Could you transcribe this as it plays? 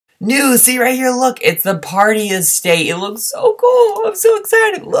New, see right here, look, it's the party estate. It looks so cool. I'm so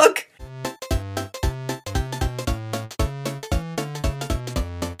excited. Look.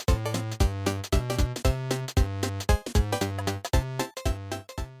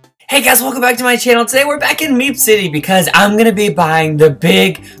 Hey guys, welcome back to my channel. Today we're back in Meep City because I'm going to be buying the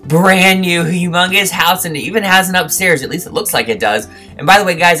big, brand new, humongous house, and it even has an upstairs. At least it looks like it does. And by the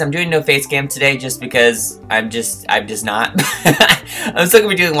way guys, I'm doing no face cam today just because I'm just not. I'm still going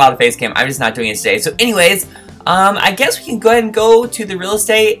to be doing a lot of face cam. I'm just not doing it today. So anyways, I guess we can go ahead and go to the real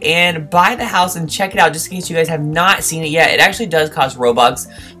estate and buy the house and check it out just in case you guys have not seen it yet. It actually does cost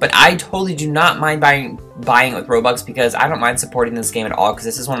Robux, but I totally do not mind buying with Robux because I don't mind supporting this game at all because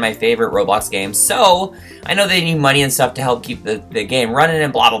this is one of my favorite Roblox games. So I know they need money and stuff to help keep the game running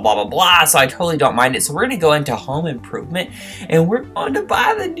and blah blah blah blah blah, so I totally don't mind it. So we're gonna go into home improvement and we're going to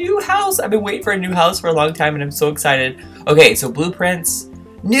buy the new house. I've been waiting for a new house for a long time and I'm so excited. Okay, so blueprints.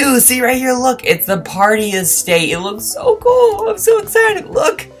 New, see right here, look, it's the party estate. It looks so cool. I'm so excited.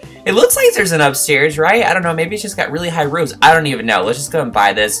 Look, it looks like there's an upstairs, right? I don't know, maybe it's just got really high roofs. I don't even know. Let's just go and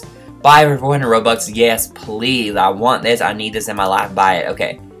buy this. Buy for 400 Robux. Yes, please. I want this. I need this in my life. Buy it.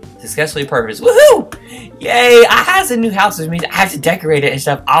 Okay. Successfully purchased. Woohoo! Yay! I have a new house, which means I have to decorate it and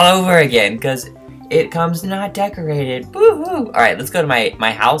stuff all over again because it comes not decorated. Woohoo! Alright, let's go to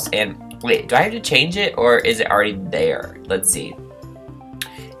my house and wait, do I have to change it or is it already there? Let's see.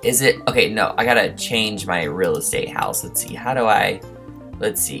 Is it okay? No, I gotta change my real estate house. Let's see. How do I?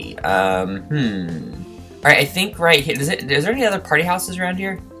 Let's see. Alright, I think right here. Is there any other party houses around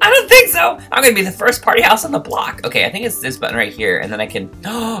here? I don't think so! I'm gonna be the first party house on the block. Okay, I think it's this button right here, and then I can...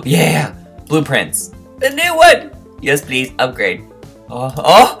 Oh, yeah! Blueprints. The new one! Yes, please. Upgrade. Oh,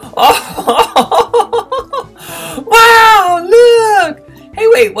 oh, oh! Wow, look! Hey,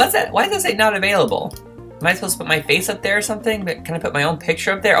 wait, what's that? Why does it say not available? Am I supposed to put my face up there or something? But can I put my own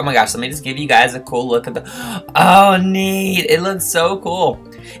picture up there? Oh my gosh, let me just give you guys a cool look at the... Oh, neat! It looks so cool.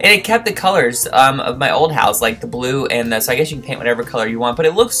 And it kept the colors of my old house, like the blue and the... So I guess you can paint whatever color you want, but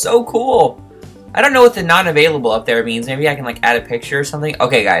it looks so cool. I don't know what the not available up there means. Maybe I can like add a picture or something.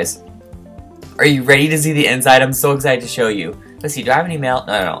 Okay, guys. Are you ready to see the inside? I'm so excited to show you. Let's see, do I have any mail?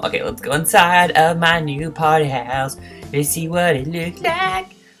 No. Okay, let's go inside of my new party house. Let's see what it looks like.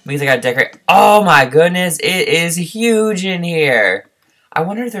 Means I gotta decorate. Oh my goodness, it is huge in here. I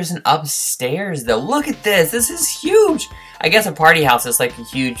wonder if there's an upstairs though. Look at this. This is huge. I guess a party house is like a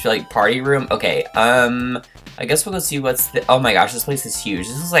huge like party room. Okay, I guess we'll go see what's the... Oh my gosh, this place is huge.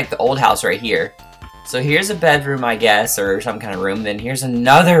 This is like the old house right here. So here's a bedroom, I guess, or some kind of room. Then here's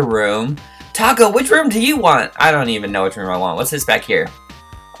another room. Taco, which room do you want? I don't even know which room I want. What's this back here?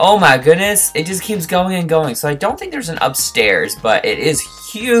 Oh my goodness, it just keeps going and going. So I don't think there's an upstairs, but it is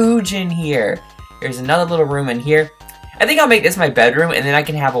huge in here. There's another little room in here. I think I'll make this my bedroom, and then I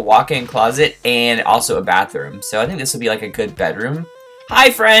can have a walk-in closet and also a bathroom. So I think this will be like a good bedroom.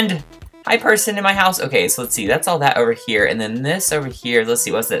 Hi, friend! Hi, person in my house. Okay, so let's see. That's all that over here. And then this over here, let's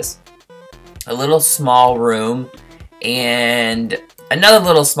see, what's this? A little small room and another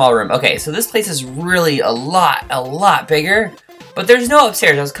little small room. Okay, so this place is really a lot bigger. But there's no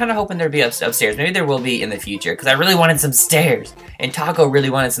upstairs. I was kind of hoping there'd be upstairs. Maybe there will be in the future, because I really wanted some stairs. And Taco really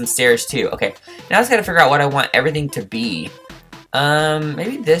wanted some stairs too. Okay, now I just gotta figure out what I want everything to be.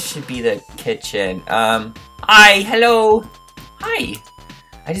 Maybe this should be the kitchen. Hi, hello. Hi.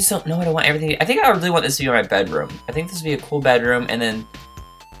 I just don't know what I want everything to be. I think I really want this to be my bedroom. I think this would be a cool bedroom, and then...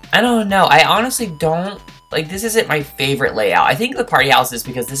 I don't know. I honestly don't... Like, this isn't my favorite layout. I think the party house is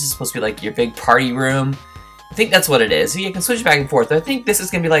because this is supposed to be like your big party room. I think that's what it is. So you can switch back and forth. I think this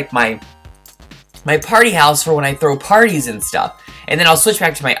is gonna be like my party house for when I throw parties and stuff. And then I'll switch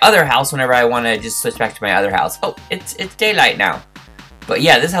back to my other house whenever I want to just switch back to my other house. Oh, it's daylight now. But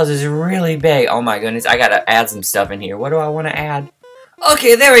yeah, this house is really big. Oh my goodness, I gotta add some stuff in here. What do I want to add?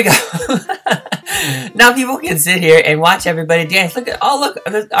 Okay, there we go. Now people can sit here and watch everybody dance. Look at, oh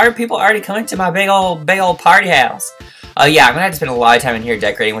look, our people already coming to my big old party house. Yeah, I'm gonna have to spend a lot of time in here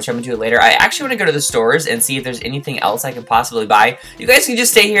decorating, which I'm gonna do later. I actually want to go to the stores and see if there's anything else I can possibly buy. You guys can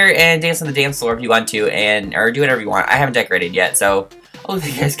just stay here and dance on the dance floor if you want to, or do whatever you want. I haven't decorated yet, so... Oh,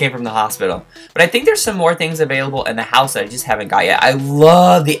 you guys came from the hospital. But I think there's some more things available in the house that I just haven't got yet. I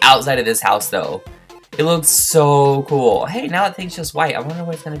love the outside of this house, though. It looks so cool. Hey, now that thing's just white. I wonder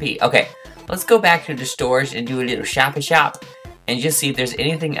what it's gonna be. Okay, let's go back to the stores and do a little shop and just see if there's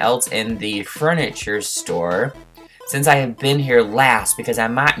anything else in the furniture store. Since I have been here last, because I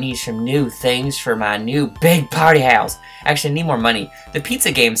might need some new things for my new big party house. Actually, I need more money. The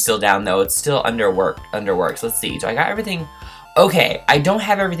pizza game's still down, though. It's still under work. So let's see. So I got everything. Okay, I don't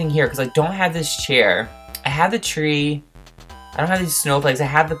have everything here, because I don't have this chair. I have the tree. I don't have these snowflakes. I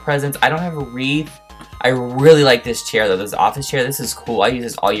have the presents. I don't have a wreath. I really like this chair though. This office chair. This is cool. I use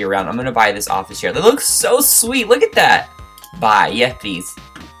this all year round. I'm gonna buy this office chair. That looks so sweet. Look at that. Buy. Yeah, please.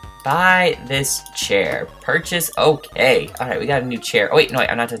 Buy this chair. Purchase. Okay. Alright, we got a new chair. Oh, wait. No, wait.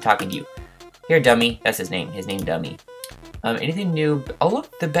 I'm not talking to you. Here, dummy. That's his name. His name, dummy. Anything new? Oh,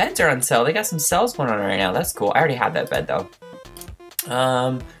 look. The beds are on sale. They got some sales going on right now. That's cool. I already have that bed, though.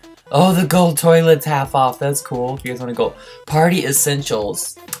 Oh, the gold toilet's half off. That's cool. If you guys want to go. Party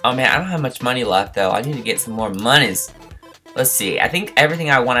essentials. Oh, man. I don't have much money left, though. I need to get some more monies. Let's see. I think everything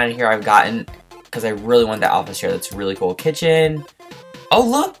I want out of here I've gotten because I really want that office chair. That's really cool. Kitchen. Oh,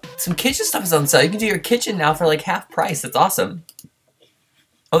 look. Some kitchen stuff is on sale. You can do your kitchen now for like half price. That's awesome.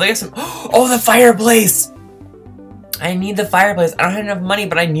 Oh, they got some. Oh, the fireplace. I need the fireplace. I don't have enough money,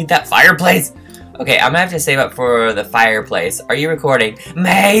 but I need that fireplace. Okay, I'm gonna have to save up for the fireplace. Are you recording?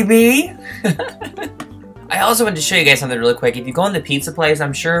 Maybe. I also wanted to show you guys something really quick. If you go in the pizza place,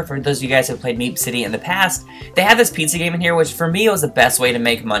 I'm sure for those of you guys who have played Meep City in the past, they have this pizza game in here, which for me was the best way to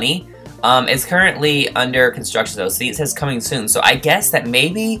make money. It's currently under construction though. See, it says coming soon. So I guess that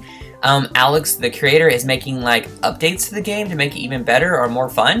maybe Alex, the creator, is making like updates to the game to make it even better or more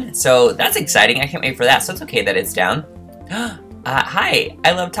fun. So that's exciting. I can't wait for that. So it's okay that it's down. Hi,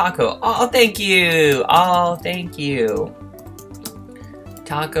 I love Taco. Oh, thank you. Oh, thank you.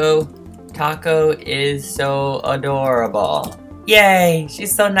 Taco is so adorable. Yay,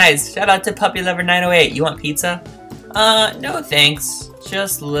 she's so nice. Shout out to Puppy Lover 908. You want pizza? No thanks.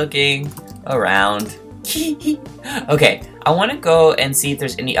 Just looking around. Okay, I want to go and see if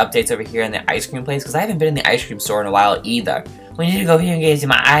there's any updates over here in the ice cream place because I haven't been in the ice cream store in a while either. We need to go here and get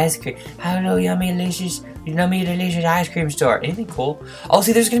my ice cream. Hello, yummy, delicious, yummy, delicious ice cream store. Anything cool? Oh,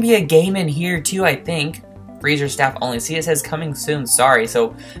 see, there's gonna be a game in here too, I think. Freezer staff only. See, it says coming soon. Sorry.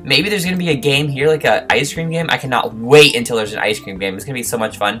 So maybe there's gonna be a game here, like an ice cream game. I cannot wait until there's an ice cream game. It's gonna be so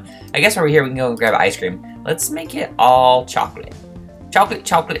much fun. I guess while we're here, we can go and grab ice cream. Let's make it all chocolate. Chocolate,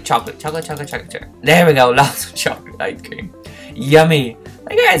 chocolate, chocolate, chocolate, chocolate, chocolate. There we go. Lots of chocolate ice cream. Yummy.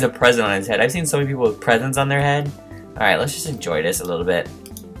 That guy has a present on his head. I've seen so many people with presents on their head. All right, let's just enjoy this a little bit.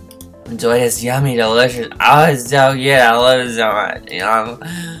 Enjoy this yummy, delicious. Oh, it's so good. I love it so much. You know,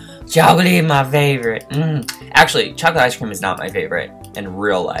 chocolate is my favorite. Actually, chocolate ice cream is not my favorite in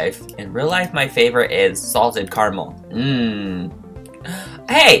real life. In real life, my favorite is salted caramel.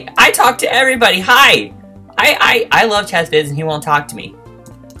 Hey, I talk to everybody. Hi. I love Chess and he won't talk to me.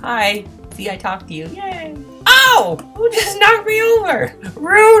 Hi. See, I talk to you. Yay. Oh! Who just knocked me over?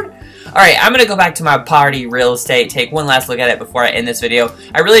 Rude. Alright, I'm gonna go back to my party real estate, take one last look at it before I end this video.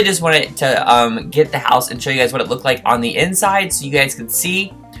 I really just wanted to get the house and show you guys what it looked like on the inside so you guys could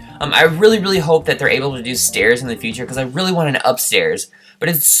see. I really hope that they're able to do stairs in the future because I really want an upstairs. But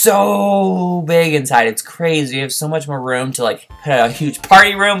it's so big inside. It's crazy. You have so much more room to like put a huge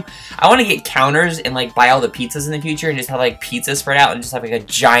party room. I want to get counters and like buy all the pizzas in the future and just have like pizza spread out and just have like a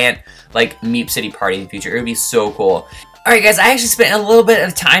giant like Meep City party in the future. It would be so cool. Alright guys, I actually spent a little bit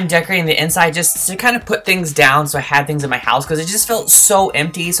of time decorating the inside just to kind of put things down so I had things in my house because it just felt so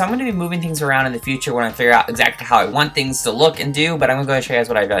empty. So I'm going to be moving things around in the future when I figure out exactly how I want things to look and do. But I'm going to go and show you guys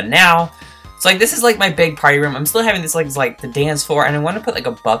what I've done now. So like this is like my big party room. I'm still having this like the dance floor and I want to put like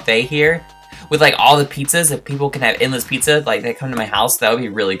a buffet here with like all the pizzas. If people can have endless pizza like they come to my house, that would be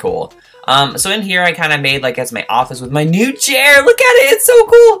really cool. So in here I kind of made like as my office with my new chair. Look at it, it's so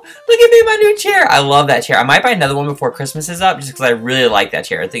cool. Look at me, my new chair. I love that chair. I might buy another one before Christmas is up just because I really like that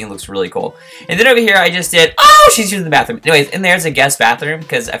chair. I think it looks really cool. And then over here I just did, oh, she's using the bathroom. Anyways, and there's a guest bathroom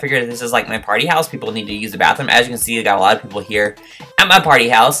because I figured this is like my party house. People need to use the bathroom. As you can see, I got a lot of people here at my party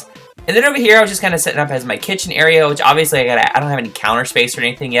house. And then over here, I was just kind of setting up as my kitchen area, which obviously I don't have any counter space or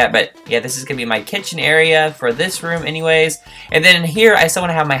anything yet, but yeah, this is going to be my kitchen area for this room anyways. And then in here, I still want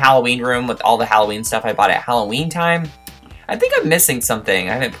to have my Halloween room with all the Halloween stuff I bought at Halloween time. I think I'm missing something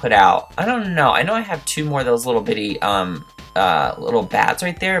I haven't put out. I don't know. I know I have two more of those little bitty little bats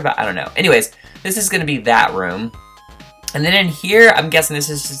right there, but I don't know. Anyways, this is going to be that room. And then in here, I'm guessing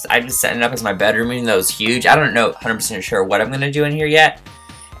this is just, I'm just setting it up as my bedroom, even though it's huge. I don't know 100% sure what I'm going to do in here yet.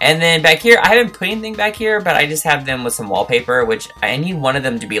 And then back here, I haven't put anything back here, but I just have them with some wallpaper, which I need one of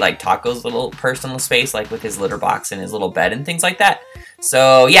them to be like Taco's little personal space, like with his litter box and his little bed and things like that.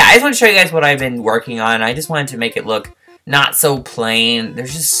 So yeah, I just want to show you guys what I've been working on. I just wanted to make it look not so plain.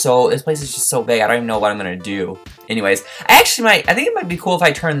 There's just so, this place is just so big. I don't even know what I'm going to do anyways, I think it might be cool if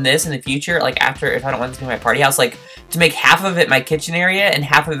I turn this in the future, like if I don't want this to be my party house, like to make half of it my kitchen area and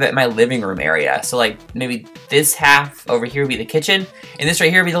half of it my living room area. So like maybe this half over here would be the kitchen and this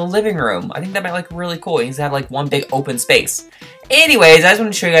right here would be the living room. I think that might look really cool. You can have like one big open space. Anyways, I just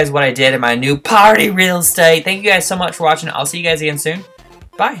wanted to show you guys what I did in my new party real estate. Thank you guys so much for watching. I'll see you guys again soon.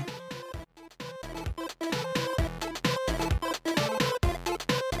 Bye.